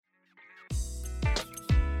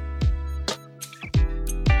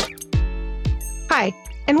Hi,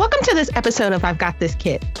 and welcome to this episode of I've Got This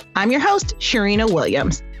Kid. I'm your host, Sharina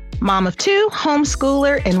Williams, mom of two,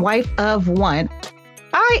 homeschooler, and wife of one.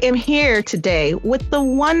 I am here today with the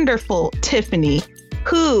wonderful Tiffany,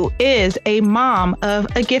 who is a mom of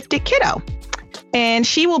a gifted kiddo. And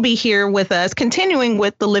she will be here with us, continuing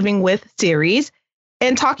with the Living With series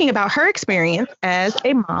and talking about her experience as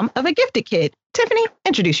a mom of a gifted kid. Tiffany,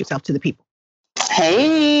 introduce yourself to the people.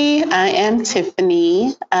 Hey, I am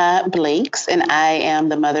Tiffany Blakes, and I am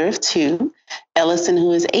the mother of two, Ellison,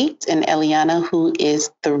 who is 8, and Eliana, who is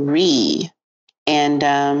 3. And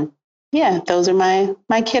those are my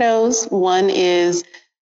kiddos. One has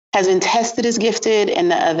been tested as gifted,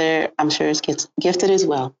 and the other, I'm sure, is gifted as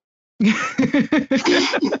well. In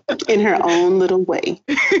her own little way.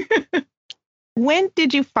 When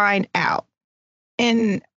did you find out?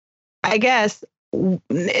 And I guess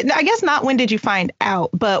not when did you find out,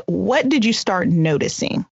 but what did you start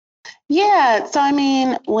noticing? Yeah. So, I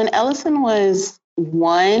mean, when Ellison was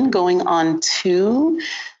 1 going on 2,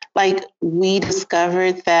 we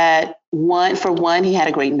discovered that for one, he had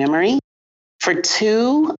a great memory. For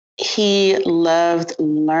 2, he loved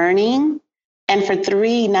learning. And for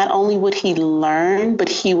 3, not only would he learn, but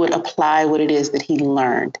he would apply what it is that he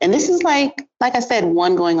learned. And this is like I said,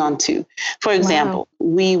 1 going on 2. For example,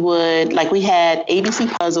 we had ABC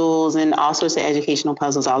puzzles and all sorts of educational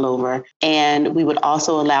puzzles all over. And we would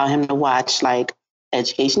also allow him to watch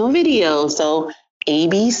educational videos. So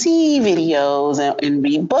ABC videos and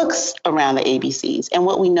read books around the ABCs. And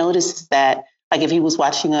what we noticed is that if he was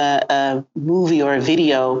watching a movie or a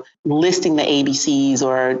video listing the ABCs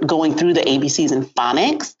or going through the ABCs in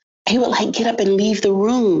phonics, he would get up and leave the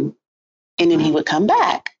room. And then he would come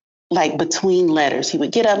back, between letters. He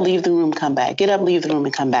would get up, leave the room, come back, get up, leave the room,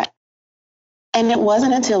 and come back. And it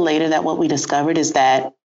wasn't until later that what we discovered is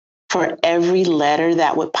that for every letter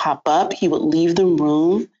that would pop up, he would leave the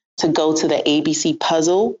room to go to the ABC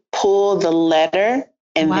puzzle, pull the letter,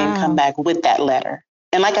 and then come back with that letter.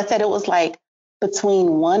 And like I said, it was between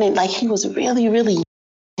 1 and he was really, really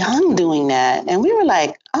young doing that. And we were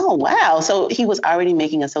like, oh, wow. So he was already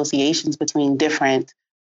making associations between different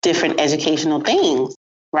educational things,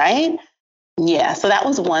 right? Yeah. So that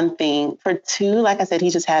was one thing. For 2, like I said, he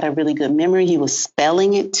just had a really good memory. He was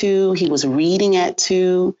spelling at 2. He was reading at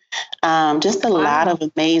 2. Just a lot of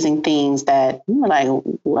amazing things that we were like,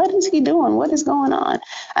 what is he doing? What is going on?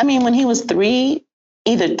 I mean, when he was 3,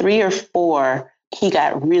 either 3 or 4, he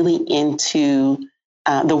got really into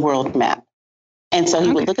the world map. And so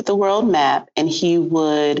he would look at the world map and he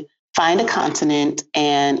would find a continent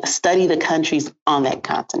and study the countries on that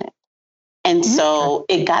continent. And so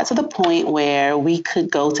it got to the point where we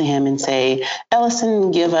could go to him and say,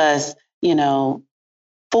 Ellison, give us, 4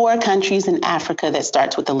 countries in Africa that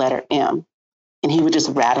starts with the letter M. And he would just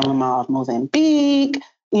rattle them off. Mozambique,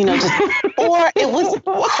 or it was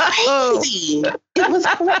crazy. It was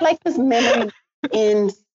his memory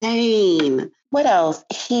insane. What else?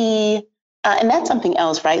 He, and that's something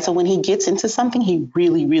else, right? So when he gets into something, he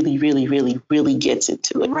really, really, really, really, really gets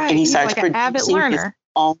into it. Right. And he starts an avid learner. His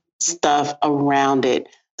own stuff around it.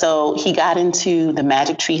 So he got into the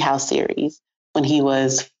Magic Tree House series when he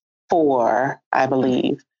was 4, I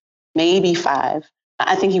believe, maybe 5.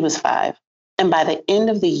 I think he was 5. And by the end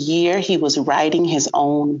of the year, he was writing his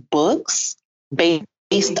own books based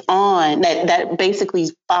on that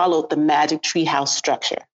basically followed the Magic Tree House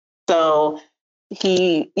structure. So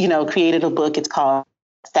he, created a book. It's called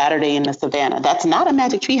Saturday in the Savannah. That's not a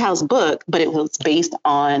Magic Tree House book, but it was based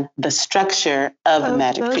on the structure of the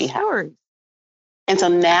Magic Tree House. And so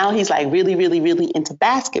now he's really, really, really into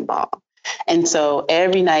basketball. And so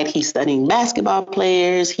every night he's studying basketball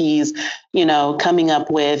players. He's, coming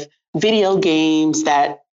up with video games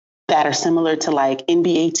that are similar to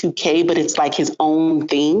NBA 2K, but it's his own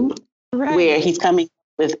thing, where he's coming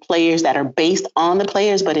with players that are based on the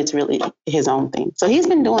players, but it's really his own thing. So he's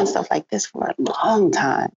been doing stuff like this for a long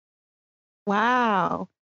time. Wow.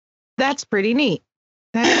 That's pretty neat.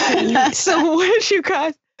 So what did you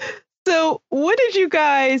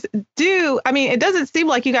guys do? I mean, it doesn't seem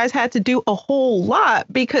like you guys had to do a whole lot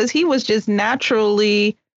because he was just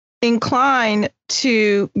naturally inclined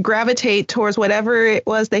to gravitate towards whatever it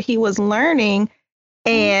was that he was learning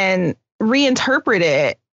and reinterpret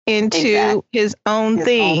it into his own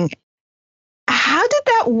thing. How did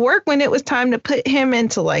that work when it was time to put him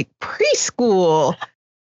into preschool?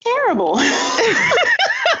 Terrible.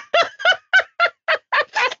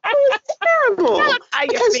 Terrible.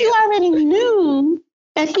 Because you already knew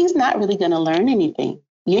that he's not really going to learn anything.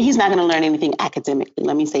 He's not going to learn anything academically,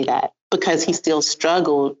 let me say that, because he still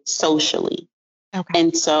struggled socially. Okay.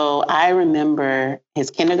 And so I remember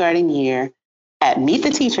his kindergarten year, at Meet the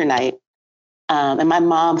Teacher night. And my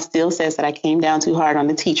mom still says that I came down too hard on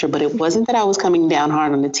the teacher, but it wasn't that I was coming down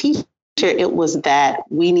hard on the teacher. It was that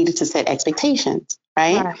we needed to set expectations,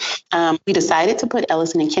 right? We decided to put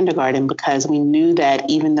Ellison in kindergarten because we knew that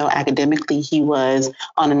even though academically he was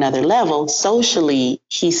on another level, socially,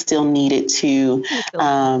 he still needed to.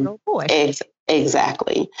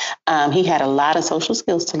 Exactly. He had a lot of social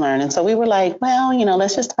skills to learn. And so we were like, well,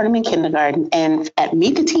 let's just start him in kindergarten. And at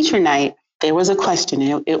Meet the Teacher night, there was a question.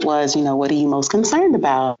 It was, what are you most concerned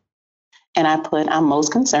about? And I put, I'm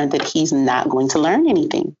most concerned that he's not going to learn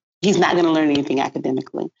anything. He's not going to learn anything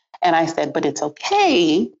academically. And I said, but it's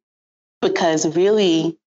okay, because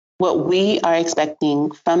really what we are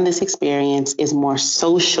expecting from this experience is more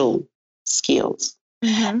social skills.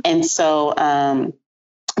 Mm-hmm. And so,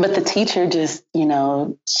 but the teacher just,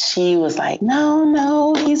 she was like,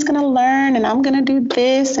 no, he's going to learn, and I'm going to do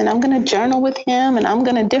this, and I'm going to journal with him, and I'm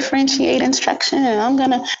going to differentiate instruction,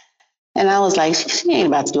 and I was like, she ain't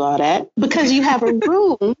about to do all that, because you have a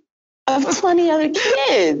room of 20 other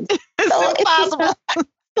kids. So it's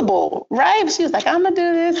impossible, right? She was like, I'm going to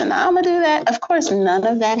do this, and I'm going to do that. Of course, none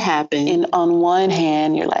of that happened. And on one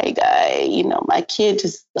hand, you're like, my kid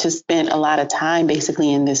just spent a lot of time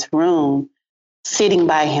basically in this room, sitting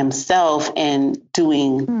by himself and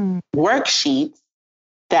doing worksheets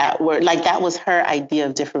that were like, that was her idea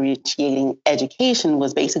of differentiating education,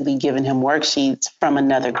 was basically giving him worksheets from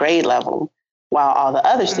another grade level while all the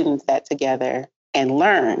other students sat together and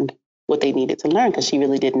learned what they needed to learn, because she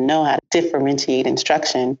really didn't know how to differentiate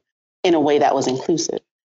instruction in a way that was inclusive.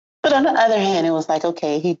 But on the other hand, it was like,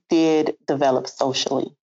 okay, he did develop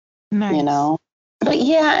socially, But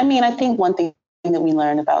yeah, I think one thing that we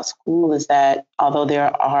learned about school is that although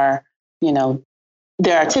there are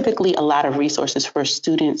typically a lot of resources for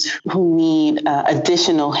students who need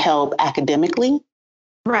additional help academically.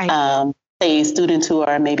 Right. Say students who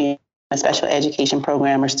are maybe in a special education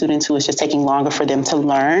program, or students who it's just taking longer for them to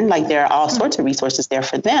learn. Like, there are all sorts of resources there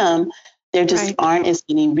for them. There just aren't as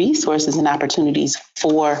many resources and opportunities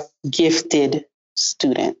for gifted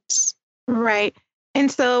students. Right.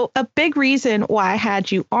 And so a big reason why I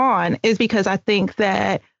had you on is because I think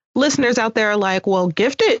that listeners out there are like, well,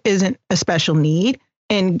 gifted isn't a special need,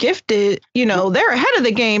 and gifted, they're ahead of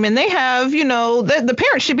the game, and they have, the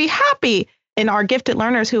parents should be happy. And our gifted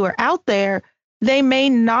learners who are out there, they may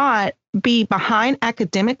not be behind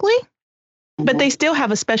academically, but they still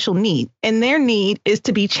have a special need, and their need is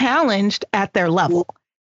to be challenged at their level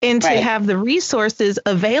and to have the resources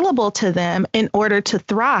available to them in order to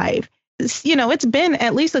thrive. It's been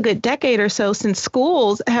at least a good decade or so since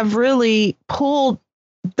schools have really pulled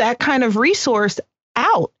that kind of resource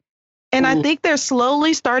out. And I think they're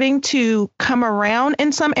slowly starting to come around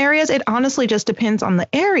in some areas. It honestly just depends on the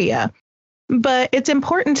area. But it's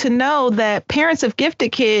important to know that parents of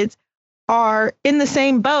gifted kids are in the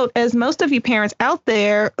same boat as most of you parents out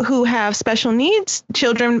there who have special needs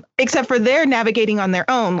children, except for they're navigating on their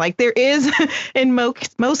own. Like, there is, in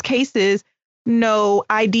most cases, no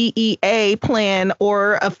IDEA plan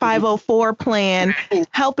or a 504 plan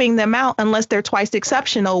helping them out unless they're twice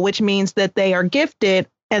exceptional, which means that they are gifted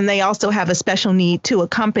and they also have a special need to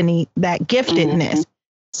accompany that giftedness.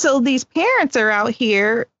 So these parents are out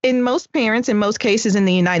here, most parents in most cases in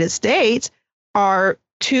the United States are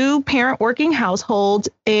 2-parent working households,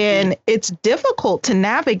 and it's difficult to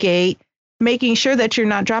navigate making sure that you're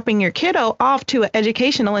not dropping your kiddo off to an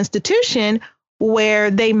educational institution where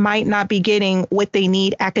they might not be getting what they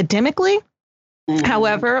need academically.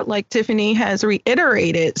 However, like Tiffany has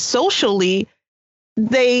reiterated, socially,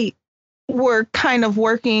 they were kind of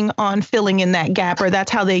working on filling in that gap, or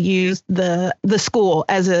that's how they used the school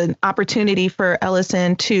as an opportunity for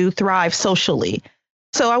Ellison to thrive socially.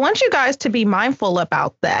 So I want you guys to be mindful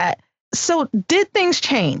about that. So did things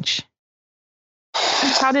change?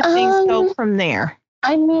 How did things go from there?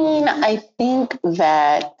 I think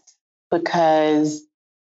that because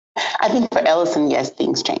I think for Ellison, yes,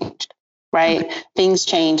 things changed, right? Things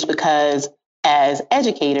changed because as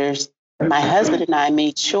educators, my husband and I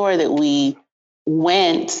made sure that we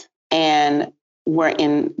went and were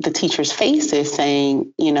in the teachers' faces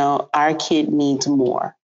saying, our kid needs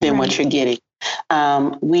more than what you're getting.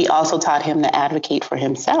 We also taught him to advocate for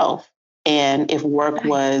himself. And if work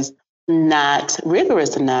was not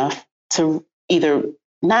rigorous enough, to either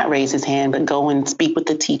not raise his hand, but go and speak with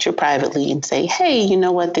the teacher privately and say, hey, you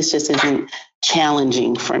know what, this just isn't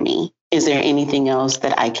challenging for me. Is there anything else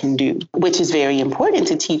that I can do? Which is very important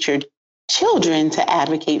to teach your children to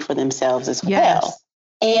advocate for themselves as well.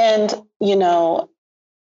 And,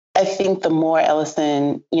 I think the more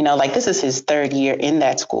Ellison, this is his 3rd year in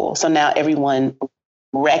that school. So now everyone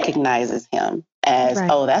recognizes him as, Right.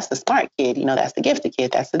 oh, that's the smart kid, that's the gifted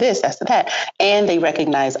kid, that's the this, that's the that. And they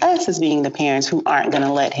recognize us as being the parents who aren't going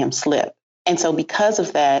to let him slip. And so because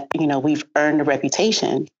of that, we've earned a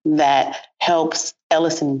reputation that helps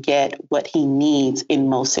Ellison get what he needs in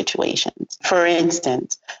most situations. For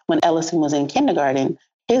instance, when Ellison was in kindergarten,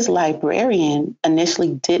 his librarian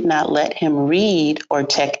initially did not let him read or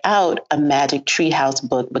check out a Magic Treehouse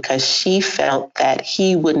book because she felt that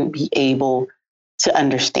he wouldn't be able to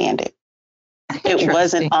understand it. It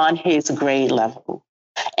wasn't on his grade level.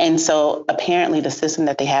 And so apparently the system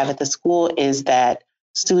that they have at the school is that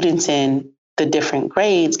students in the different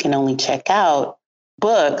grades can only check out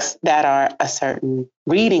books that are a certain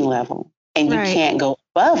reading level. And you can't go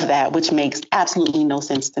above that, which makes absolutely no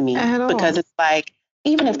sense to me. Because it's like,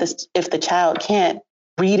 even if the child can't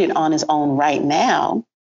read it on his own right now,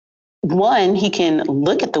 one, he can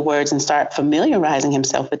look at the words and start familiarizing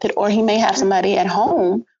himself with it, or he may have somebody at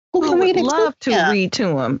home who can read it love to read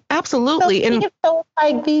to him. Absolutely. So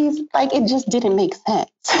it just didn't make sense.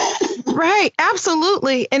 Right.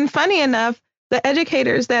 Absolutely. And funny enough, the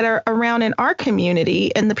educators that are around in our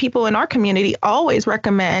community and the people in our community always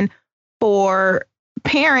recommend for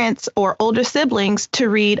parents or older siblings to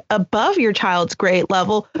read above your child's grade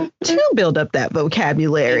level to build up that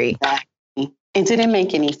vocabulary. Exactly. It didn't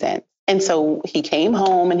make any sense. And so he came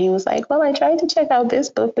home and he was like, well, I tried to check out this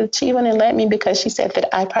book, but she wouldn't let me because she said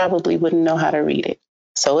that I probably wouldn't know how to read it.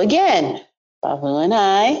 So again, Babu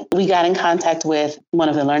and we got in contact with one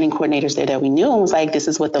of the learning coordinators there that we knew and was like, this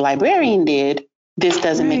is what the librarian did. This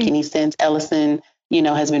doesn't make any sense. Ellison,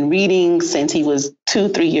 has been reading since he was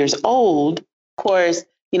 2-3 years old. Of course,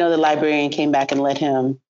 the librarian came back and let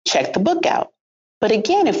him check the book out. But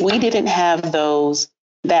again, if we didn't have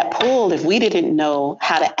that pull, if we didn't know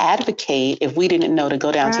how to advocate, if we didn't know to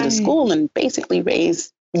go down to the school and basically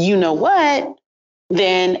raise, what,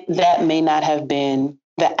 then that may not have been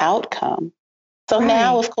the outcome. So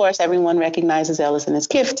now, of course, everyone recognizes Ellison as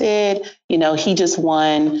gifted. He just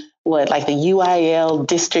won the UIL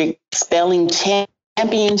district spelling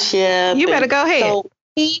championship. You better go ahead.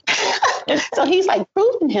 So he's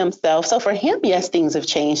proving himself. So for him, yes, things have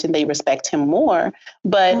changed and they respect him more.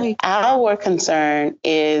 But our concern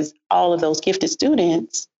is all of those gifted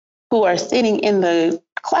students who are sitting in the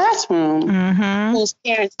classroom, whose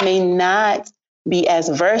parents may not be as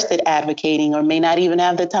versed at advocating or may not even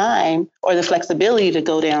have the time or the flexibility to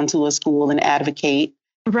go down to a school and advocate.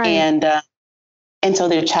 Right. And so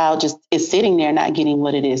their child just is sitting there not getting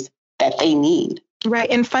what it is that they need. Right.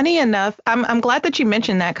 And funny enough, I'm glad that you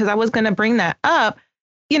mentioned that because I was going to bring that up.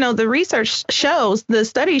 The research shows, the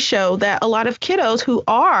studies show that a lot of kiddos who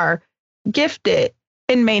are gifted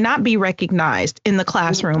and may not be recognized in the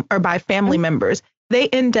classroom or by family members, they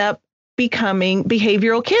end up becoming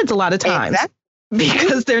behavioral kids a lot of times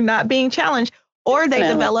because they're not being challenged. Or they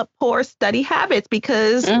develop poor study habits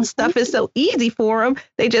because stuff is so easy for them.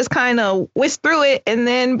 They just kind of whisk through it and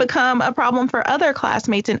then become a problem for other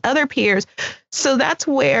classmates and other peers. So that's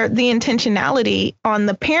where the intentionality on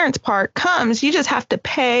the parents' part comes. You just have to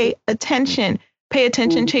pay attention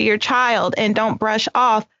to your child and don't brush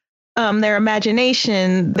off their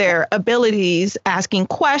imagination, their abilities, asking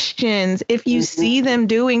questions. If you see them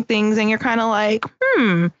doing things and you're kind of like,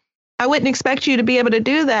 I wouldn't expect you to be able to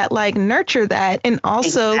do that, nurture that and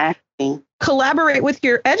also collaborate with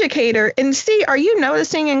your educator and see, are you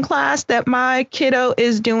noticing in class that my kiddo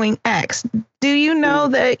is doing X? Do you know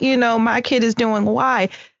that, my kid is doing Y?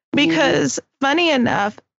 Because funny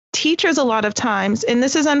enough, teachers a lot of times, and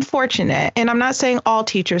this is unfortunate, and I'm not saying all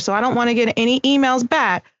teachers, so I don't want to get any emails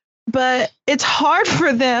back, but it's hard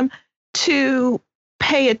for them to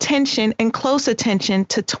pay attention and close attention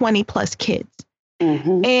to 20 plus kids.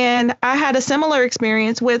 And I had a similar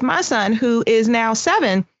experience with my son, who is now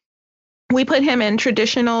 7. We put him in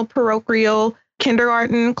traditional parochial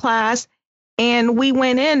kindergarten class, and we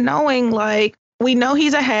went in knowing we know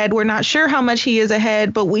he's ahead. We're not sure how much he is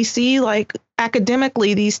ahead, but we see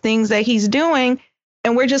academically these things that he's doing,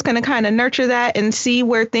 and we're just going to kind of nurture that and see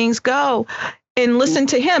where things go and listen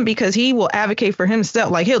to him because he will advocate for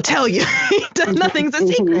himself. He'll tell you nothing's a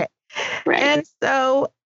secret. And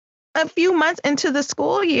so a few months into the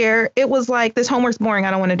school year, it was this homework's boring.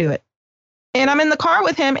 I don't want to do it. And I'm in the car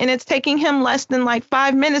with him and it's taking him less than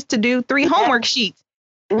 5 minutes to do 3 homework sheets.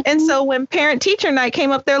 And so when parent teacher night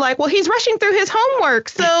came up, they're like, well, he's rushing through his homework.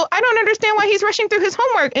 So I don't understand why he's rushing through his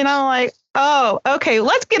homework. And I'm like, oh, okay,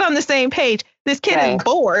 let's get on the same page. This kid is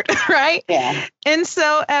bored, right? Yeah. And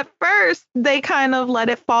so at first they kind of let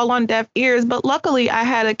it fall on deaf ears. But luckily I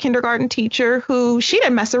had a kindergarten teacher who she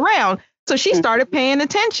didn't mess around. So she started paying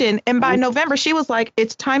attention. And by November, she was like,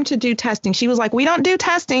 it's time to do testing. She was like, we don't do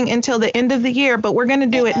testing until the end of the year, but we're going to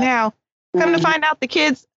do it now. Come to find out, the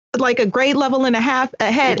kid's like a grade level and a half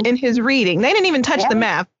ahead in his reading. They didn't even touch the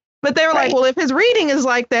math, but they were like, well, if his reading is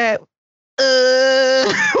like that,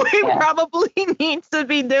 we probably need to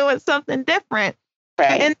be doing something different.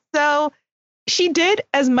 Right. And so she did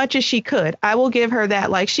as much as she could. I will give her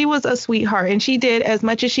that. Like, she was a sweetheart and she did as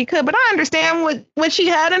much as she could. But I understand what she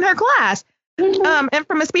had in her class. And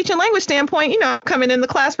from a speech and language standpoint, you know, coming in the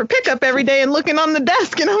class for pickup every day and looking on the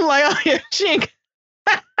desk, and I'm like, oh, yeah, she ain't.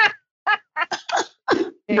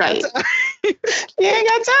 Right. You ain't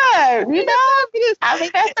got time. You know, I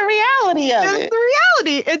mean, that's the reality of it. That's the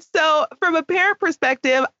reality. And so from a parent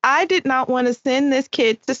perspective, I did not want to send this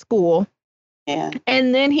kid to school. Yeah.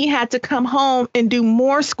 And then he had to come home and do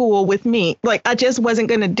more school with me. Like, I just wasn't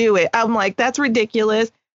going to do it. I'm like, that's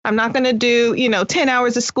ridiculous. I'm not going to do, 10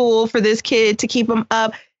 hours of school for this kid to keep him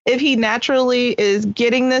up. If he naturally is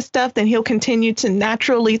getting this stuff, then he'll continue to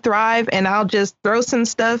naturally thrive. And I'll just throw some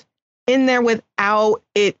stuff in there without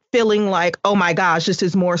it feeling like, oh my gosh, this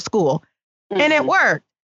is more school. And it worked.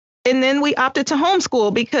 And then we opted to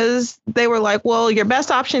homeschool because they were like, well, your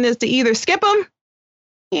best option is to either skip them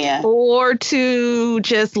or to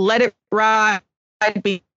just let it ride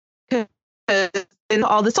because and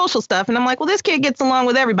all the social stuff. And I'm like, well, this kid gets along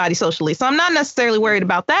with everybody socially, so I'm not necessarily worried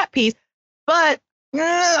about that piece. But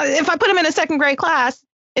if I put him in a second grade class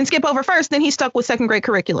and skip over first, then he's stuck with second grade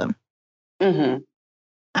curriculum.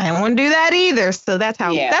 I didn't want to do that either. So that's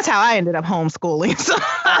how I ended up homeschooling. So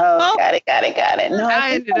got it. No,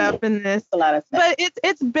 I ended up in this. A lot of sense. But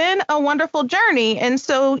it's been a wonderful journey. And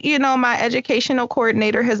so, my educational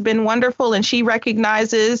coordinator has been wonderful, and she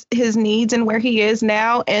recognizes his needs and where he is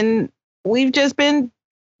now. And we've just been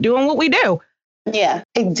doing what we do. Yeah.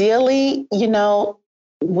 Ideally,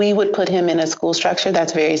 we would put him in a school structure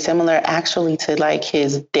that's very similar actually to like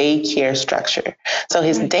his daycare structure. So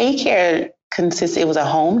his daycare it was a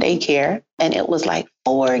home daycare, and it was like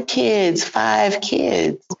 4 kids, 5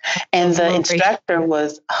 kids. And the instructor she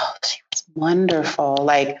was wonderful.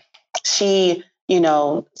 Like, she,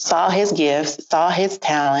 saw his gifts, saw his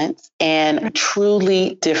talents, and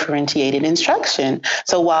truly differentiated instruction.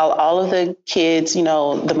 So while all of the kids,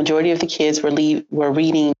 the majority of the kids were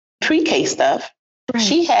reading pre-K stuff,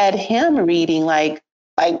 she had him reading like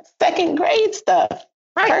second grade stuff.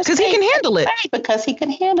 Right, because he can handle it. Right, because he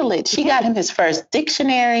can handle it. She got him his first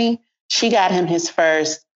dictionary. She got him his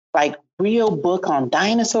first real book on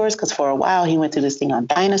dinosaurs, because for a while he went through this thing on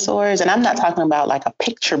dinosaurs. And I'm not talking about like a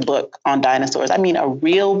picture book on dinosaurs. I mean a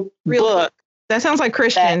real book. That sounds like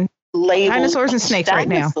Christian. Dinosaurs and snakes right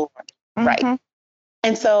now. Right.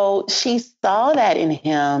 And so she saw that in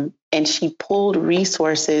him, and she pulled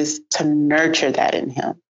resources to nurture that in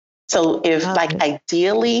him. So if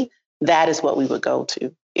ideally, that is what we would go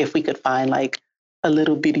to if we could find like a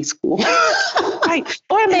little bitty school. Right.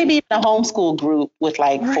 Or maybe even a homeschool group with 4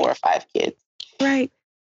 or 5 kids. Right.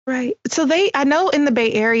 So I know in the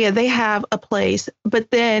Bay Area, they have a place, but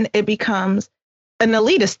then it becomes an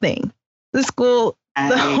elitist thing. The school,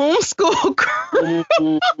 the homeschool group.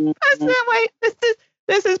 I said, wait,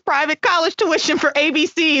 this is private college tuition for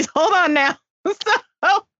ABCs. Hold on now.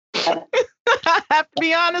 So I have to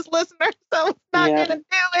be honest, listeners, so it's not going to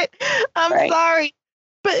do it. I'm sorry.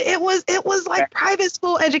 But it was like private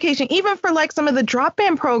school education, even for like some of the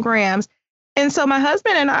drop-in programs. And so my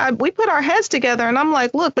husband and I, we put our heads together, and I'm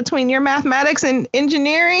like, look, between your mathematics and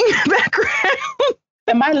engineering background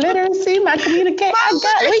and my literacy, my communication,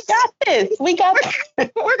 we got this. We're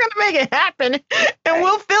going to make it happen, and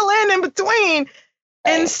we'll fill in between.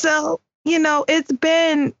 And so, it's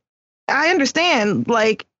been, I understand,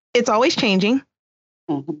 like, it's always changing.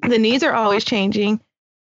 The needs are always changing.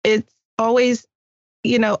 It's always,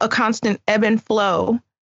 a constant ebb and flow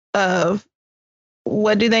of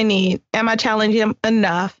what do they need? Am I challenging him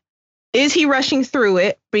enough? Is he rushing through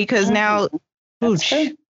it? Because now,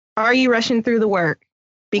 are you rushing through the work?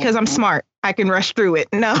 Because I'm smart, I can rush through it.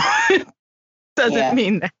 No, doesn't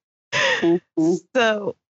mean that.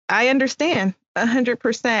 So I understand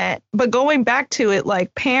 100%. But going back to it,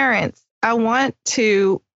 like parents, I want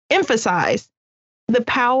to emphasize the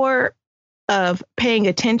power of paying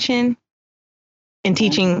attention and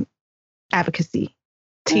teaching advocacy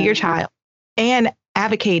to your child and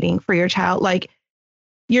advocating for your child. Like,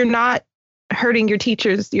 you're not hurting your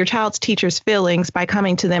child's teacher's feelings by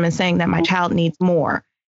coming to them and saying that my child needs more.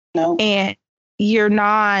 No. And you're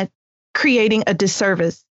not creating a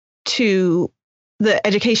disservice to the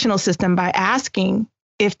educational system by asking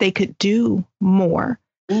if they could do more.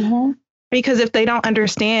 Because if they don't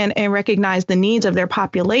understand and recognize the needs of their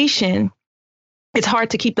population, it's hard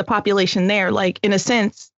to keep the population there, like in a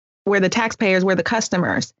sense, we're the taxpayers, we're the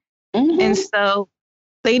customers. And so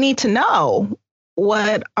they need to know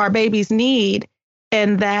what our babies need,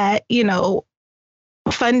 and that,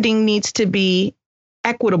 funding needs to be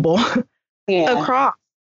equitable across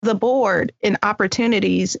the board, and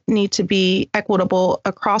opportunities need to be equitable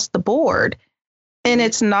across the board. And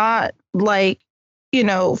it's not like,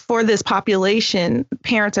 for this population,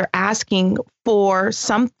 parents are asking for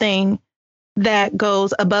something that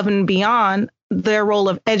goes above and beyond their role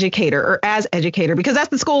of educator or as educator, because that's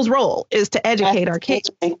the school's role, is to educate our kids.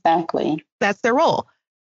 Exactly. That's their role.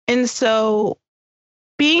 And so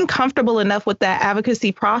being comfortable enough with that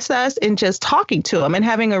advocacy process and just talking to them and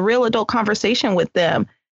having a real adult conversation with them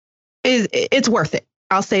it's worth it.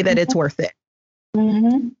 I'll say that it's worth it.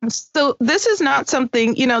 So this is not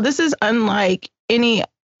something, this is unlike any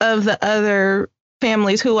of the other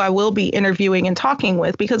families who I will be interviewing and talking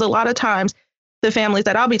with, because a lot of times the families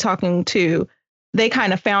that I'll be talking to, they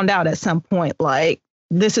kind of found out at some point, like,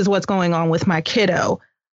 this is what's going on with my kiddo.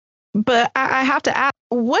 But I have to ask,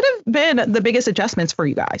 what have been the biggest adjustments for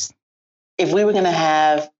you guys? If we were going to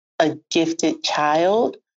have a gifted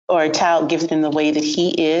child, or a child gifted in the way that he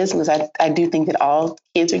is, because I do think that all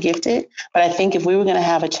kids are gifted, but I think if we were going to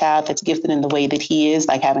have a child that's gifted in the way that he is,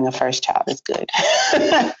 like having a first child is good.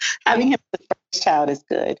 Having him as the first child is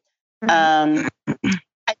good. I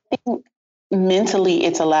think mentally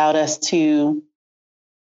it's allowed us to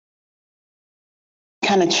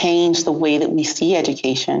kind of change the way that we see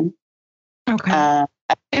education. Okay.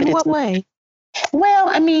 In what way? Well,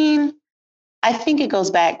 I mean, I think it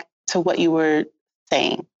goes back to what you were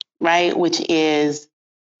saying, right? Which is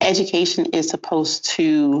education is supposed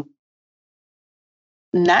to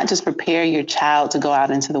not just prepare your child to go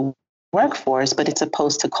out into the workforce, but it's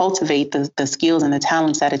supposed to cultivate the skills and the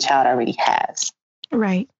talents that a child already has.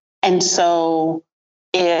 Right. And so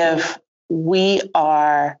if we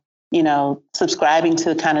are, subscribing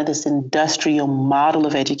to kind of this industrial model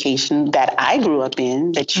of education that I grew up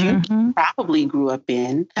in, that you probably grew up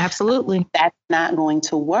in. Absolutely. That's not going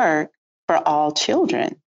to work for all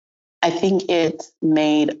children. I think it's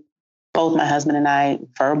made both my husband and I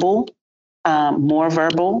more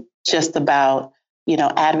verbal, just about,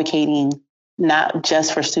 advocating not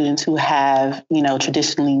just for students who have,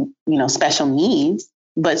 traditionally, special needs,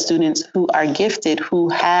 but students who are gifted, who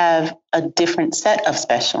have a different set of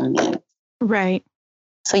special needs. Right.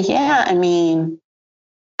 So, yeah, I mean,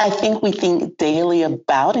 I think we think daily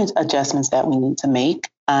about adjustments that we need to make.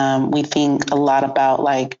 We think a lot about,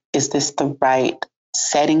 like, is this the right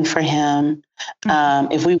setting for him?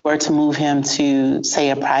 If we were to move him to, say,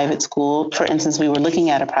 a private school, for instance, we were looking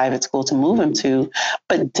at a private school to move him to,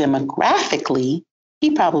 but demographically,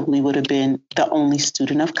 he probably would have been the only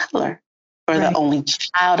student of color, or the only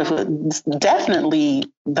child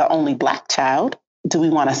definitely the only Black child. Do we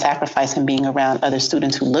want to sacrifice him being around other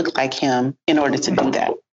students who look like him in order to do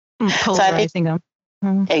that? Polarizing them.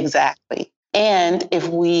 Exactly. And if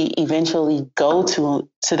we eventually go to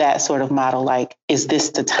that sort of model, like, is this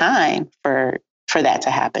the time for that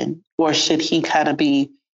to happen? Or should he kind of be,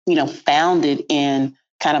 founded in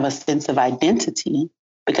kind of a sense of identity,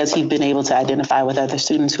 because he's been able to identify with other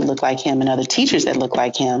students who look like him and other teachers that look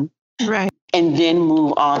like him? Right. And then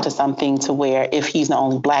move on to something to where if he's the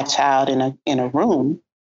only Black child in a room,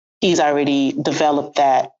 he's already developed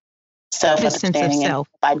that self-understanding and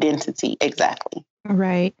identity. Exactly.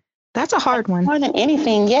 Right. That's a hard one. More than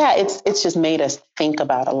anything, yeah, it's just made us think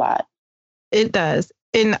about a lot. It does.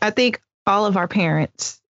 And I think all of our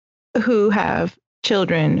parents who have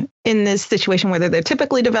children in this situation, whether they're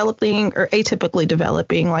typically developing or atypically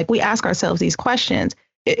developing, like, we ask ourselves these questions.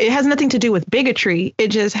 It has nothing to do with bigotry. It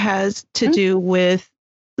just has to do with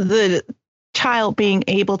the child being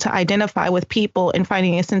able to identify with people and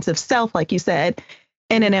finding a sense of self, like you said,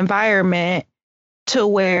 in an environment to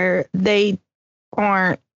where they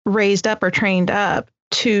aren't raised up or trained up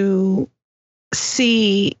to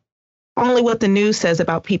see only what the news says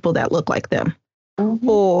about people that look like them,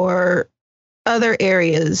 or other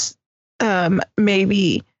areas,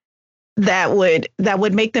 maybe that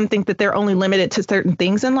would make them think that they're only limited to certain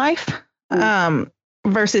things in life,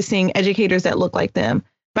 versus seeing educators that look like them.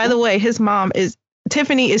 By the way,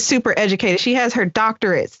 Tiffany is super educated. She has her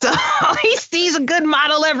doctorate, so he sees a good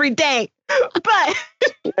model every day. But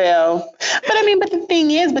the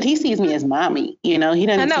thing is, he sees me as mommy. He doesn't.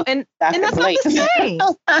 I know, and that's not the same.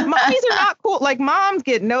 Mommies are not cool. Like, moms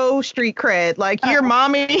get no street cred. Like, your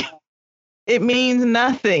mommy, it means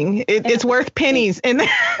nothing. It's worth pennies, and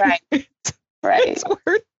right. It's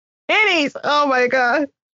worth pennies. Oh my God,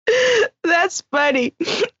 that's funny.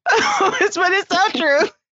 But it's so true.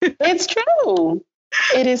 It's true.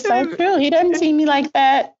 It is so true. He doesn't see me like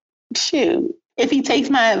that. Shoot. If he takes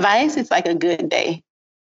my advice, it's like a good day.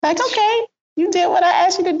 Like, okay, you did what I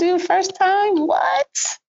asked you to do first time.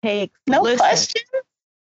 What? Hey, no question.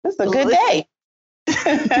 It's a good day.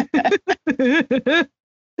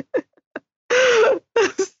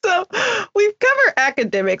 So we've covered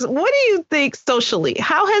academics. What do you think socially?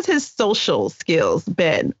 How has his social skills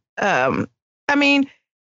been? I mean,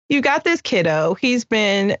 you got this kiddo. He's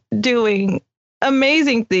been doing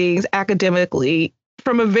amazing things academically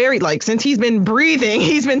from a very, like, since he's been breathing,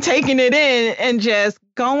 he's been taking it in and just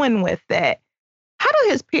going with it. How do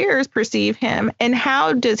his peers perceive him, and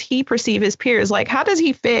how does he perceive his peers? Like, how does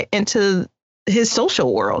he fit into his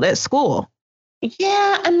social world at school?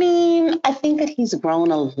 Yeah, I mean, I think that he's grown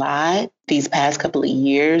a lot these past couple of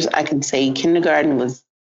years. I can say kindergarten was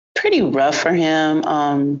pretty rough for him,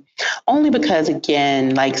 only because,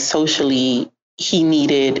 again, like socially, he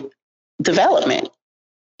needed development.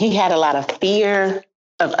 He had a lot of fear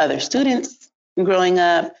of other students growing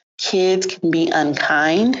up. Kids can be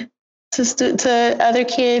unkind to other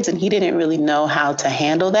kids, and he didn't really know how to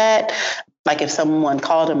handle that. Like if someone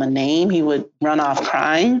called him a name, he would run off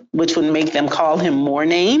crying, which would make them call him more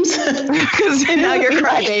names. Because now you're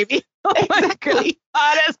crybaby. Oh exactly.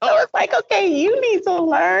 So it's like, okay, you need to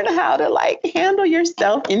learn how to like handle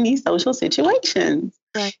yourself in these social situations.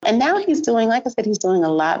 Right. And now he's doing, like I said, he's doing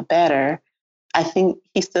a lot better. I think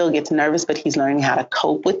he still gets nervous, but he's learning how to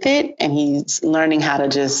cope with it. And he's learning how to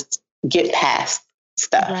just get past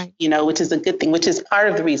stuff, right. Which is a good thing, which is part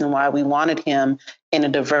of the reason why we wanted him in a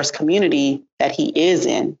diverse community that he is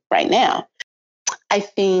in right now. I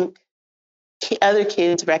think other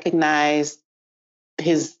kids recognize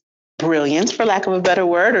his brilliance, for lack of a better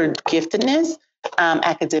word, or giftedness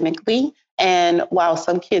academically. And while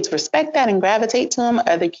some kids respect that and gravitate to him,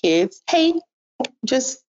 other kids hate,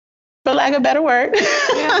 just for lack of a better word.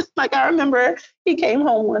 Yeah. Like I remember he came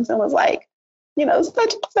home once and was like,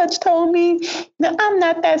 such and such told me that I'm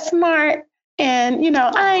not that smart. And,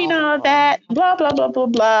 I ain't all that, blah, blah, blah, blah,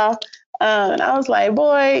 blah. And I was like,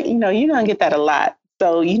 boy, you're going to get that a lot.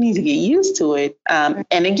 So you need to get used to it. And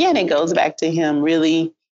again, it goes back to him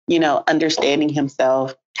really, understanding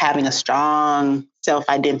himself, having a strong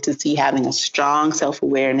self-identity, having a strong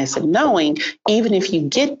self-awareness, and knowing even if you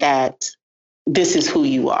get that, this is who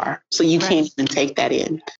you are. So you can't even take that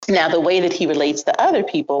in. Now, the way that he relates to other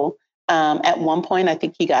people, at one point, I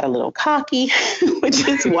think he got a little cocky, which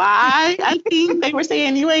is why I think they were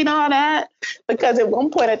saying you ain't all that. Because at one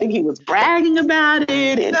point, I think he was bragging about it.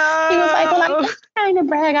 And he was like, well, I'm not trying to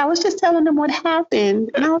brag. I was just telling them what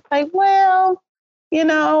happened. And I was like, well,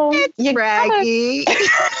 it's you're braggy.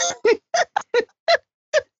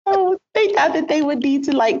 So they thought that they would need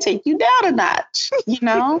to like take you down a notch,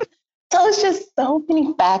 So it's just so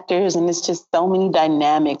many factors and it's just so many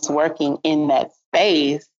dynamics working in that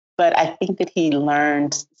space. But I think that he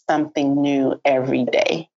learned something new every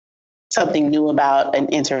day, something new about an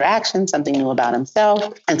interaction, something new about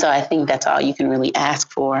himself. And so I think that's all you can really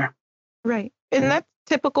ask for. Right. And that's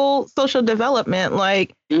typical social development.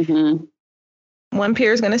 Like one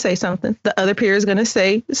peer is going to say something, the other peer is going to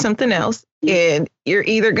say something else. And you're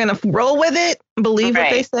either going to roll with it, believe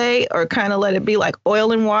what they say, or kind of let it be like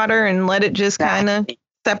oil and water and let it just kind of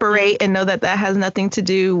separate and know that that has nothing to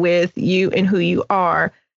do with you and who you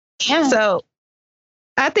are. Yeah. So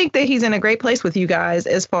I think that he's in a great place with you guys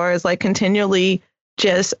as far as like continually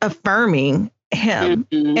just affirming him.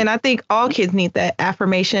 And I think all kids need that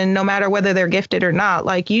affirmation, no matter whether they're gifted or not.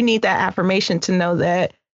 Like you need that affirmation to know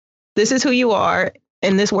that this is who you are.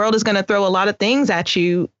 And this world is going to throw a lot of things at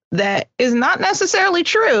you that is not necessarily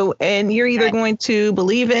true. And you're either going to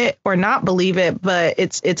believe it or not believe it, but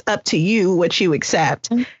it's up to you what you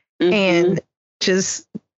accept and just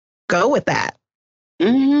go with that.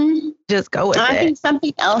 Just go with it. I think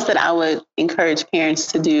something else that I would encourage parents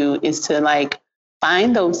to do is to like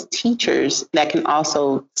find those teachers that can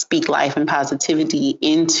also speak life and positivity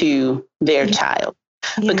into their child,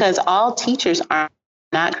 because all teachers are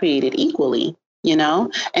not created equally,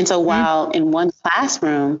 And so while in one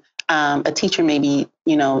classroom, a teacher may be,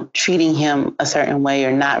 treating him a certain way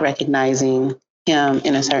or not recognizing him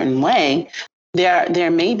in a certain way, there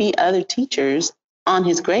may be other teachers on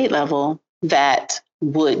his grade level that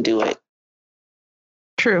would do it.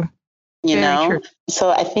 True. True. So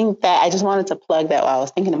I think that I just wanted to plug that while I was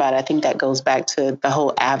thinking about it. I think that goes back to the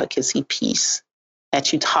whole advocacy piece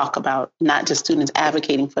that you talk about, not just students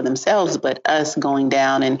advocating for themselves, but us going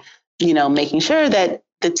down and, making sure that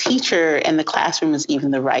the teacher and the classroom is even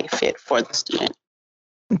the right fit for the student.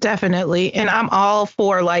 Definitely. And I'm all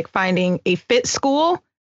for like finding a fit school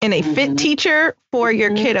and a fit teacher for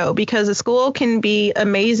your kiddo, because a school can be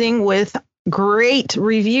amazing with great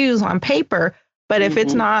reviews on paper. But if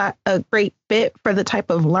it's not a great fit for the type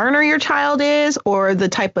of learner your child is or the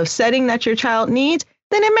type of setting that your child needs,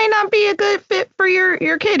 then it may not be a good fit for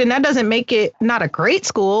your kid. And that doesn't make it not a great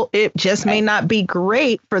school. It just may not be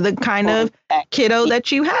great for the kind of kiddo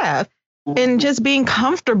that you have. And just being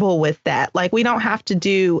comfortable with that. Like, we don't have to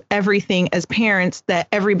do everything as parents that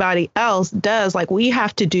everybody else does. Like, we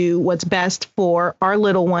have to do what's best for our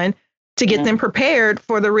little one to get them prepared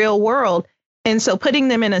for the real world. And so putting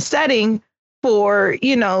them in a setting for,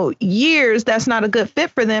 years that's not a good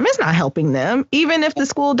fit for them, it's not helping them. Even if the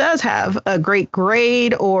school does have a great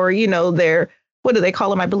grade or, their, what do they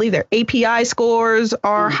call them? I believe their API scores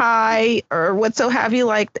are high or what so have you.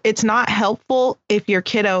 Like, it's not helpful if your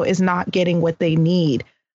kiddo is not getting what they need.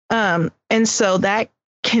 And so that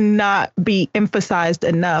cannot be emphasized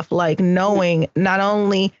enough, like knowing not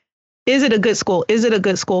only is it a good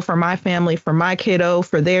school for my family, for my kiddo,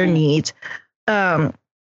 for their needs,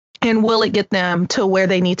 and will it get them to where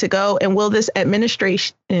they need to go? And will this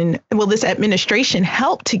administration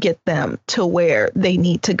help to get them to where they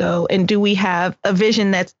need to go? And do we have a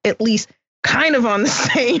vision that's at least kind of on the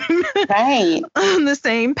same on the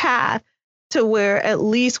same path to where at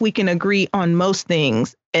least we can agree on most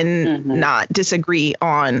things and not disagree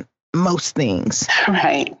on most things?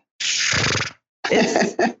 Right.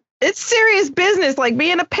 It's serious business. Like,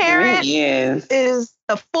 being a parent is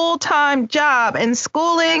a full-time job, and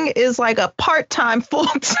schooling is like a part-time,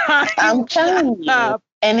 full-time I'm telling you.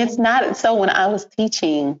 And it's not. So when I was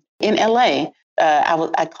teaching in LA,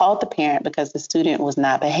 I called the parent because the student was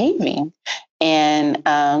not behaving. And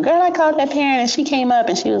I called that parent, and she came up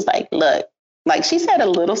and she was like, look, like, she said a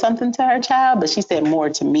little something to her child, but she said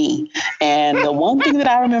more to me. And the one thing that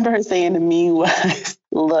I remember her saying to me was,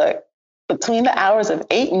 look, between the hours of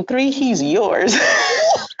 8 and 3, he's yours.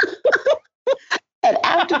 And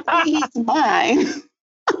after 3, he's mine.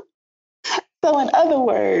 So in other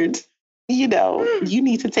words, you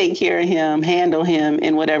need to take care of him, handle him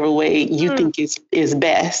in whatever way you think is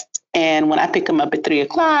best. And when I pick him up at 3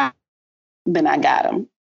 o'clock, then I got him.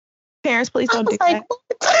 Parents, please don't do that.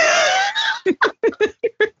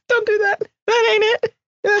 Don't do that. That ain't it.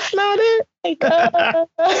 That's not it.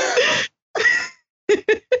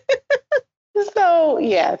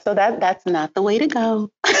 So that's not the way to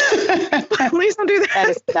go. Please don't do that. That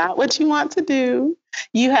is not what you want to do.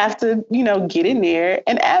 You have to, get in there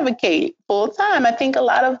and advocate full time. I think a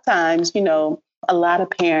lot of times, a lot of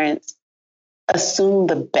parents assume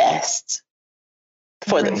the best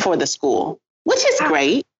for the school, which is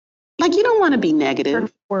great. Like, you don't want to be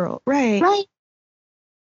negative. World, right.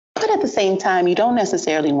 But at the same time, you don't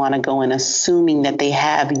necessarily want to go in assuming that they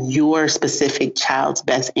have your specific child's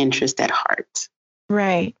best interest at heart.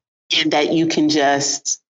 Right. And that you can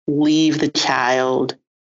just leave the child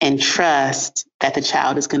and trust that the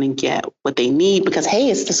child is going to get what they need because, hey,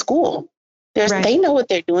 it's the school. They know what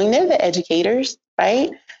they're doing. They're the educators,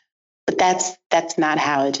 right? But that's not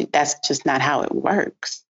how that's just not how it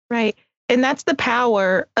works. Right. And that's the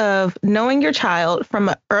power of knowing your child from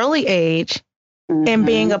an early age and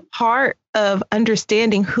being a part of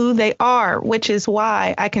understanding who they are, which is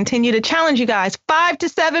why I continue to challenge you guys 5 to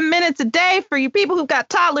 7 minutes a day for you people who've got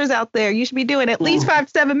toddlers out there. You should be doing at least 5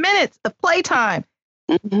 to 7 minutes of playtime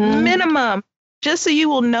minimum, just so you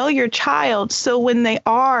will know your child. So when they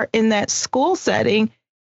are in that school setting,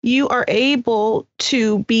 you are able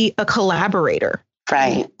to be a collaborator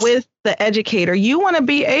with the educator. You want to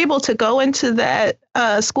be able to go into that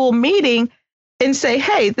school meeting and say,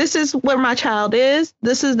 hey, this is where my child is.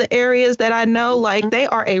 This is the areas that I know, like, they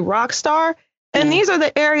are a rock star. And these are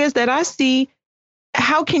the areas that I see.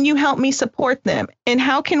 How can you help me support them? And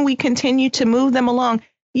how can we continue to move them along?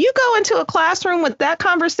 You go into a classroom with that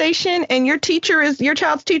conversation and your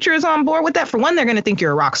child's teacher is on board with that. For one, they're going to think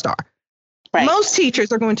you're a rock star. Right. Most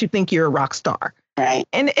teachers are going to think you're a rock star. Right.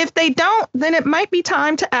 And if they don't, then it might be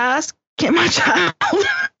time to ask, can my child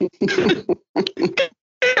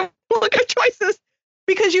look at choices?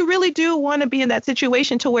 Because you really do want to be in that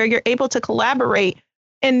situation to where you're able to collaborate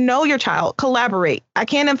and know your child. Collaborate. I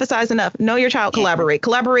can't emphasize enough. Know your child. Collaborate.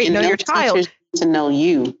 Collaborate. And know your child. Teachers need to know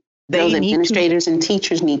you. Those administrators and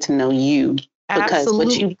teachers need to know you. Because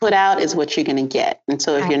what you put out is what you're going to get. And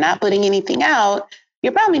so if you're not putting anything out,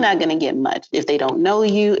 you're probably not going to get much. If they don't know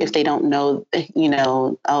you, if they don't know,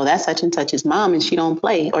 oh, that's such and such's mom and she don't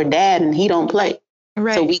play, or dad and he don't play.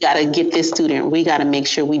 Right. So we got to get this student. We got to make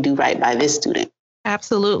sure we do right by this student.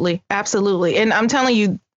 Absolutely. Absolutely. And I'm telling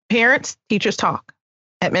you, parents, teachers talk,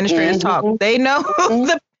 administrators talk. They know who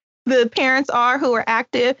the parents are who are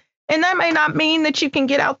active. And that may not mean that you can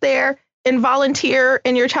get out there and volunteer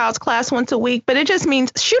in your child's class once a week, but it just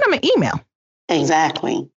means shoot them an email.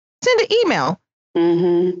 Exactly. Send an email.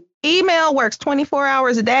 Mm-hmm. Email works 24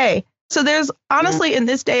 hours a day. So there's honestly, in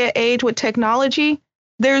this day and age with technology,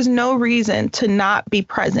 there's no reason to not be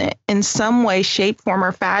present in some way, shape, form,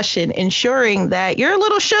 or fashion, ensuring that your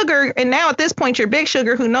little sugar, and now at this point, your big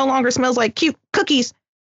sugar, who no longer smells like cute cookies,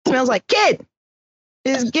 smells like kid,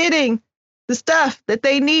 is getting the stuff that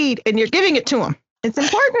they need, and you're giving it to them. It's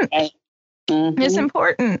important. Mm-hmm. It's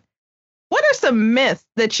important. What are some myths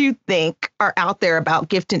that you think are out there about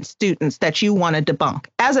gifted students that you want to debunk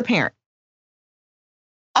as a parent?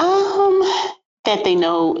 That they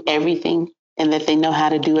know everything and that they know how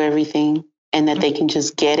to do everything and that they can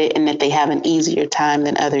just get it and that they have an easier time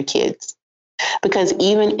than other kids. Because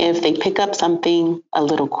even if they pick up something a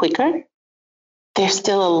little quicker, there's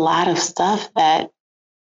still a lot of stuff that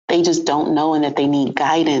they just don't know and that they need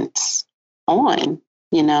guidance on,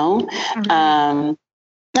 you know? Mm-hmm.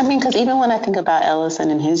 I mean, because even when I think about Ellison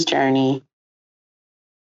and his journey,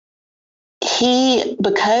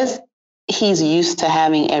 because he's used to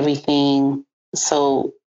having everything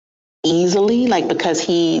so easily, like because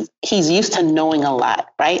he's used to knowing a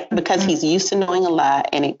lot, right? Because he's used to knowing a lot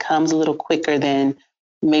and it comes a little quicker than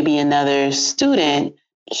maybe another student,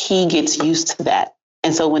 he gets used to that.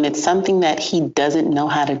 And so when it's something that he doesn't know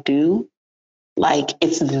how to do, like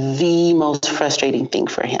it's the most frustrating thing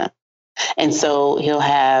for him. And so he'll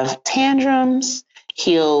have tantrums,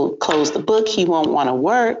 he'll close the book, he won't want to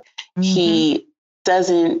work. Mm-hmm. He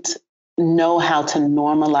doesn't know how to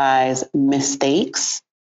normalize mistakes.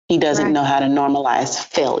 He doesn't know how to normalize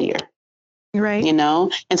failure. Right. You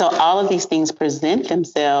know? And so all of these things present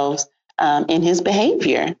themselves in his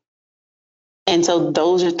behavior. And so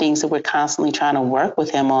those are things that we're constantly trying to work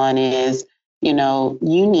with him on is, you know,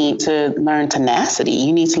 you need to learn tenacity.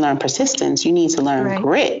 You need to learn persistence. You need to learn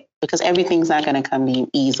grit because everything's not going to come to you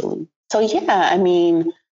easily. So, yeah, I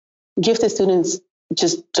mean, gifted students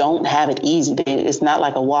just don't have it easy. It's not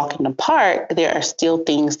like a walk in the park. There are still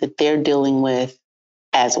things that they're dealing with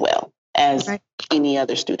as well as any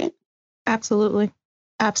other student. Absolutely.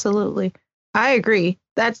 Absolutely. I agree.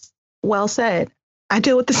 That's well said. I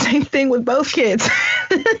deal with the same thing with both kids.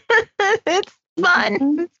 It's fun.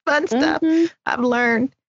 Mm-hmm. It's fun stuff. Mm-hmm. I've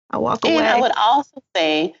learned. I walk away. And I would also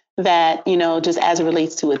say that, you know, just as it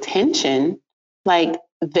relates to attention, like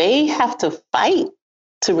they have to fight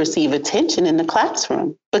to receive attention in the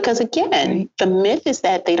classroom. Because again, the myth is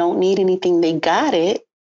that they don't need anything, they got it.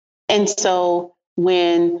 And so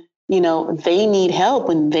when, you know, they need help,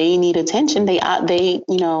 when they need attention, they often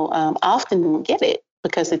get it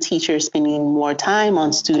because the teacher is spending more time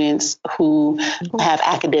on students who have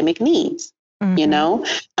academic needs, you know,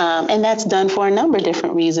 and that's done for a number of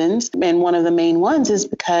different reasons. And one of the main ones is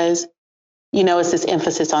because, you know, it's this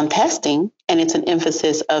emphasis on testing and it's an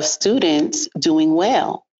emphasis of students doing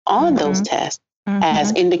well on those tests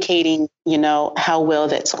as indicating, you know, how well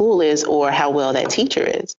that school is or how well that teacher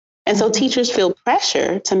is. And so teachers feel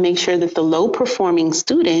pressure to make sure that the low performing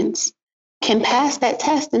students can pass that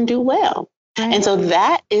test and do well. Right. And so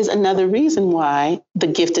that is another reason why the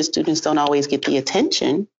gifted students don't always get the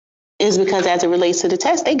attention is because as it relates to the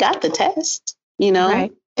test, they got the test, you know,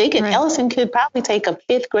 Ellison could probably take a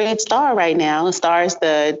 5th grade star right now. The star is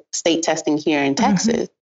the state testing here in Texas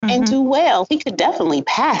and do well. He could definitely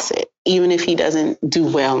pass it, even if he doesn't do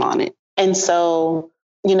well on it. And so,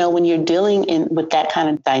 you know, when you're dealing with that kind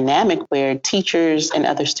of dynamic where teachers and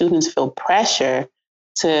other students feel pressure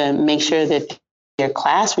to make sure that their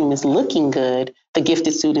classroom is looking good, the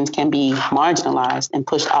gifted students can be marginalized and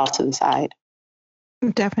pushed off to the side.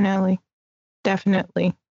 Definitely.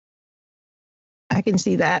 Definitely. I can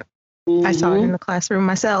see that. I saw it in the classroom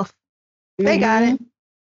myself. They got it.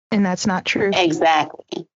 And that's not true.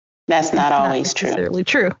 Exactly. That's not always true. Necessarily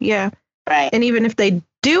true. Yeah. Right. And even if they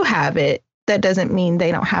do have it, that doesn't mean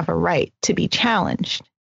they don't have a right to be challenged.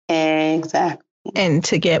 Exactly. And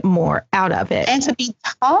to get more out of it. And to be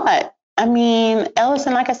taught. I mean,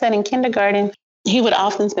 Ellison, like I said, in kindergarten, he would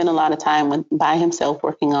often spend a lot of time by himself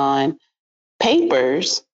working on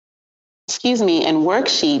papers, and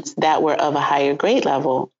worksheets that were of a higher grade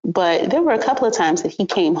level. But there were a couple of times that he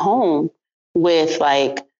came home with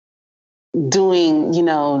like doing, you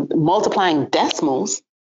know, multiplying decimals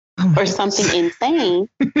or something insane.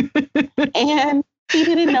 And he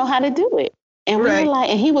didn't know how to do it. And we were like,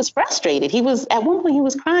 and he was frustrated. At one point he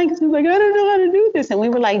was crying because he was like, I don't know how to do this. And we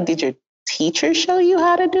were like, did your teacher show you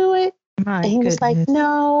how to do it? And he was like,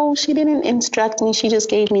 no, she didn't instruct me. She just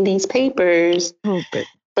gave me these papers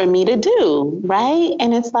for me to do. Right.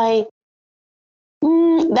 And it's like,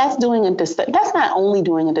 That's doing that's not only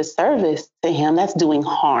doing a disservice to him, that's doing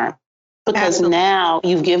harm. Because Absolutely. now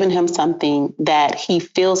you've given him something that he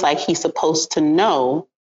feels like he's supposed to know,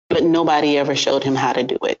 but nobody ever showed him how to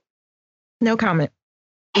do it. No comment.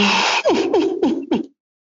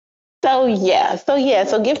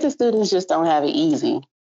 So gifted students just don't have it easy.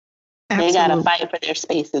 Absolutely. They got to fight for their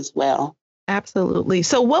space as well. Absolutely.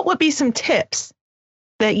 So what would be some tips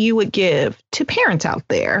that you would give to parents out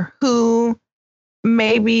there who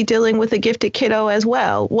may be dealing with a gifted kiddo as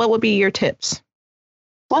well? What would be your tips?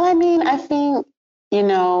 Well, I mean, I think,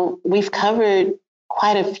 we've covered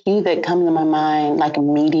quite a few that come to my mind, like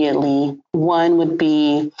immediately. One would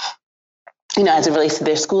be, as it relates to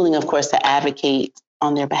their schooling, of course, to advocate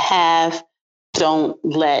on their behalf. Don't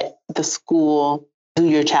let the school do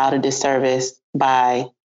your child a disservice by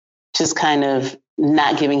just kind of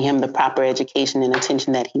not giving him the proper education and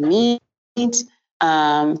attention that he needs.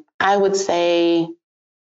 I would say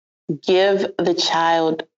give the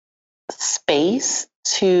child space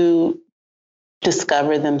to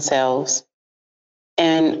discover themselves.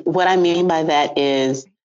 And what I mean by that is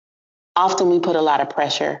often we put a lot of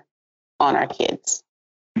pressure on our kids.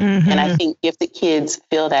 Mm-hmm. And I think gifted kids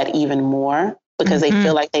feel that even more because they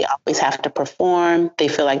feel like they always have to perform. They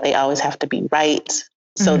feel like they always have to be right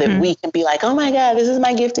so that we can be like, oh my God, this is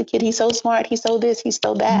my gifted kid. He's so smart. He's so this, he's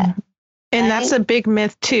so that. And that's a big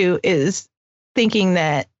myth too, is thinking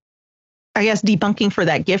that, I guess, debunking for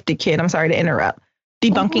that gifted kid. I'm sorry to interrupt.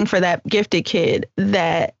 Debunking for that gifted kid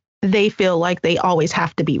that they feel like they always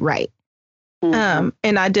have to be right. And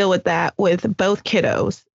I deal with that with both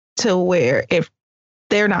kiddos to where if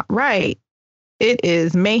they're not right, it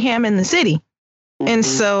is mayhem in the city. And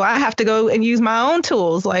so I have to go and use my own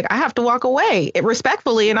tools. Like I have to walk away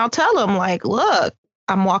respectfully. And I'll tell them like, look,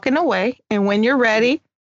 I'm walking away. And when you're ready,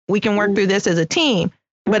 we can work through this as a team.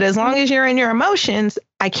 But as long as you're in your emotions,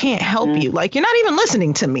 I can't help you. Like you're not even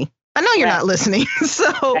listening to me. I know you're not listening.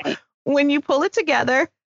 So when you pull it together,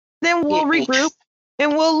 then we'll regroup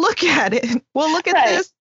and we'll look at it. We'll look at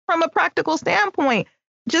this from a practical standpoint.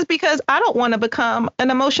 Just because I don't want to become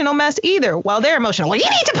an emotional mess either while they're emotional. Well, you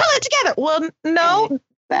need to pull it together. Well, no,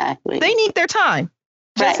 they need their time.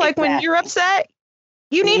 Just like when you're upset,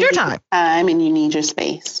 you need your time. Time and you need your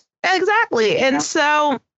space. Exactly. Yeah. And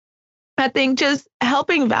so I think just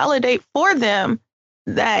helping validate for them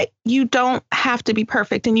that you don't have to be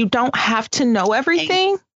perfect and you don't have to know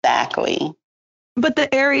everything. Exactly. But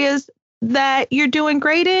the areas that you're doing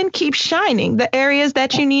great in, keep shining. The areas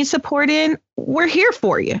that you need support in, we're here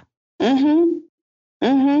for you.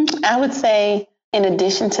 I would say, in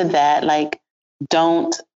addition to that, like,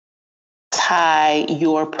 don't tie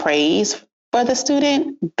your praise for the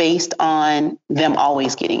student based on them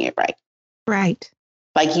always getting it right. Right.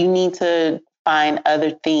 Like, you need to find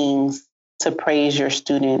other things to praise your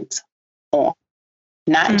students on,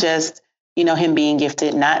 not just, him being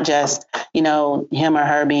gifted, not just, him or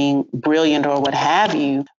her being brilliant or what have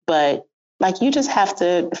you, but like, you just have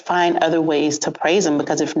to find other ways to praise him,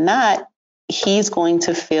 because if not, he's going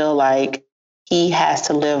to feel like he has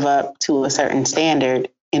to live up to a certain standard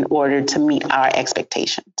in order to meet our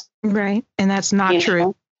expectations. Right. And that's not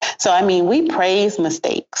true. So, I mean, we praise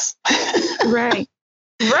mistakes. Right.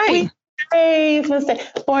 We praise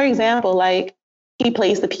mistakes. For example, like, he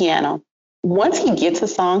plays the piano. Once he gets a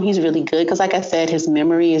song, he's really good. Because like I said, his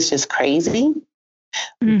memory is just crazy.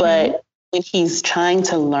 But when he's trying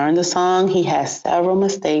to learn the song, he has several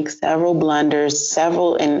mistakes, several blunders,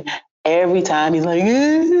 and every time he's like, I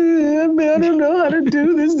don't know how to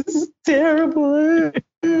do this. This is terrible.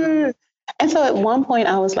 And so at one point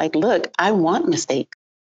I was like, look, I want mistakes,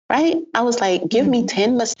 right? I was like, give me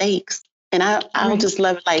 10 mistakes. And I'll just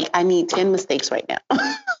love it. Like, I need 10 mistakes right now.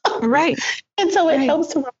 Right. And so it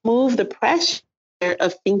helps to remove the pressure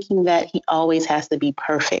of thinking that he always has to be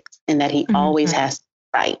perfect and that he always has to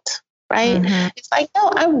be right. Right. It's like,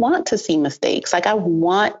 no, I want to see mistakes. Like, I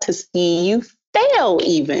want to see you fail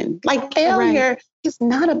even. Like, failure is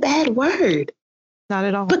not a bad word. Not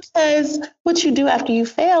at all. Because what you do after you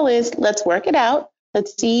fail is, let's work it out.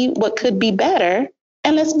 Let's see what could be better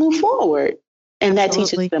and let's move forward. And that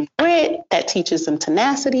teaches them grit, that teaches them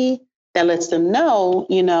tenacity, that lets them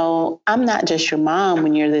know, I'm not just your mom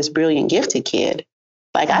when you're this brilliant, gifted kid.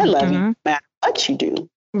 Like, I love you no matter what you do.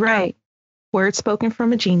 Right. Words spoken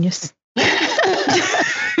from a genius.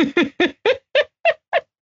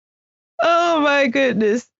 Oh, my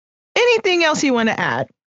goodness. Anything else you want to add?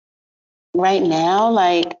 Right now,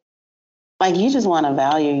 like you just want to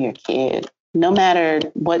value your kid. No matter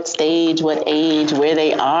what stage, what age, where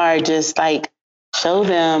they are, just like show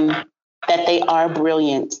them that they are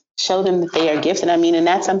brilliant. Show them that they are gifted. I mean, and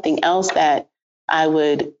that's something else that I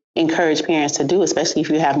would encourage parents to do, especially if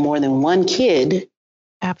you have more than one kid,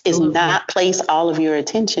 Absolutely. is not place all of your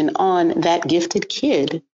attention on that gifted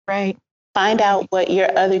kid. Right. Find out what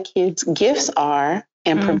your other kids' gifts are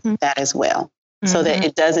and promote that as well, so that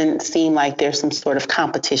it doesn't seem like there's some sort of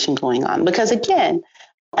competition going on. Because again,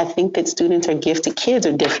 I think that students are gifted, kids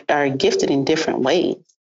are gifted in different ways.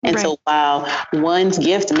 And so while one's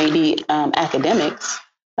gift may be academics,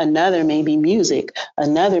 another may be music,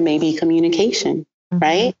 another may be communication,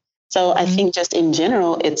 right? So I think just in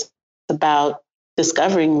general, it's about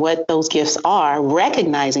discovering what those gifts are,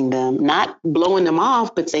 recognizing them, not blowing them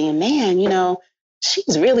off, but saying, man, you know,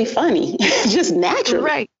 she's really funny, just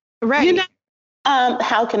naturally. Right. You know,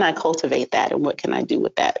 how can I cultivate that and what can I do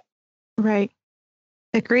with that? Right.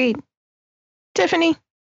 Agreed. Tiffany,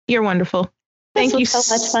 you're wonderful. Thank you so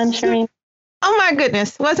much fun, Shireen. Oh my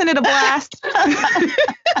goodness. Wasn't it a blast?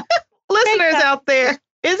 Listeners out there,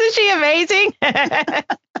 isn't she amazing?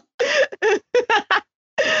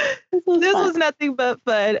 This was nothing but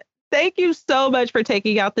fun. Thank you so much for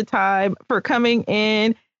taking out the time, for coming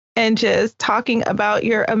in and just talking about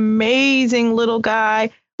your amazing little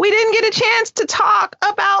guy. We didn't get a chance to talk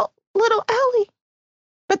about little Ellie,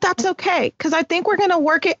 but that's okay, because I think we're going to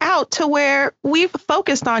work it out to where we've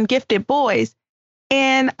focused on gifted boys.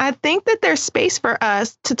 And I think that there's space for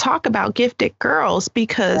us to talk about gifted girls,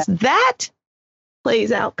 because that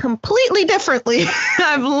plays out completely differently.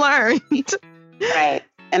 I've learned. Right.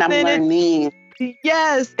 And I'm learning.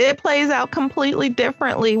 Yes, it plays out completely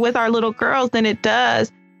differently with our little girls than it does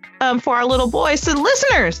for our little boys. So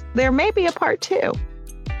listeners, there may be a part 2.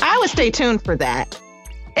 I would stay tuned for that.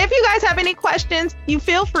 If you guys have any questions, you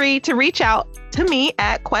feel free to reach out to me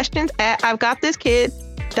at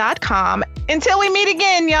questions@I'veGotThisKid.com. Until we meet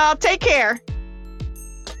again, y'all, take care.